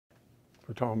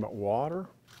We're talking about water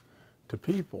to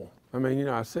people. I mean, you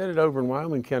know, I said it over in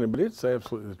Wyoming County, but it's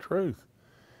absolutely the truth.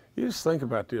 You just think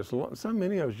about this. So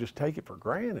many of us just take it for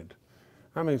granted.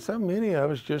 I mean, so many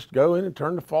of us just go in and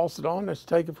turn the faucet on, let's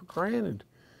take it for granted.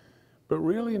 But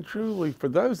really and truly, for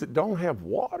those that don't have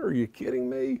water, are you kidding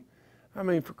me? I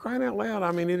mean, for crying out loud,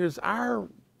 I mean, it is our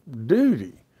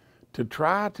duty to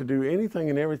try to do anything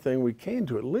and everything we can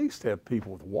to at least have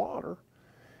people with water.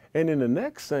 And then the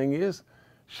next thing is,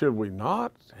 should we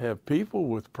not have people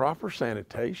with proper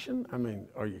sanitation? I mean,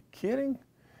 are you kidding?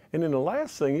 And then the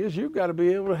last thing is, you've got to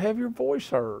be able to have your voice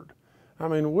heard. I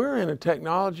mean, we're in a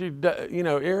technology,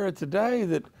 era today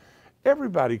that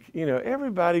everybody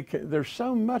can, there's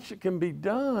so much that can be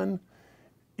done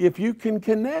if you can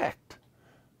connect,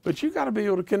 but you got to be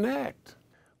able to connect.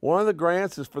 One of the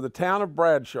grants is for the town of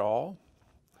Bradshaw.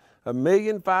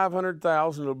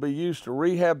 $1,500,000 will be used to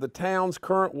rehab the town's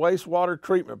current wastewater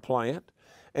treatment plant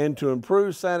and to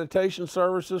improve sanitation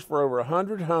services for over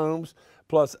 100 homes,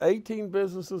 plus 18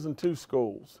 businesses and 2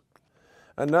 schools.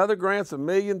 Another grant's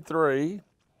 $1,300,000,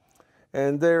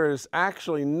 and there is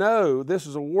actually this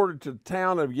is awarded to the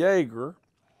town of Yeager,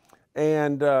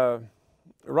 and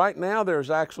right now there's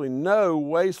actually no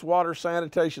wastewater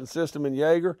sanitation system in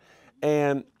Yeager,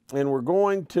 and we're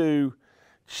going to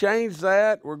change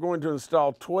that. We're going to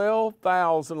install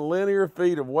 12,000 linear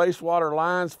feet of wastewater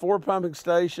lines, 4 pumping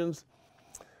stations,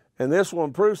 and this will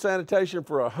improve sanitation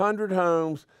for 100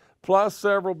 homes, plus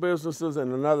several businesses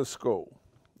and another school.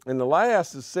 And the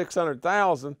last is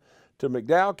 $600,000 to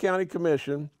McDowell County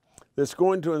Commission that's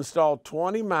going to install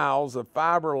 20 miles of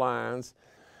fiber lines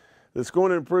that's going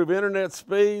to improve internet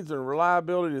speeds and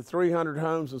reliability to 300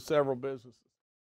 homes and several businesses.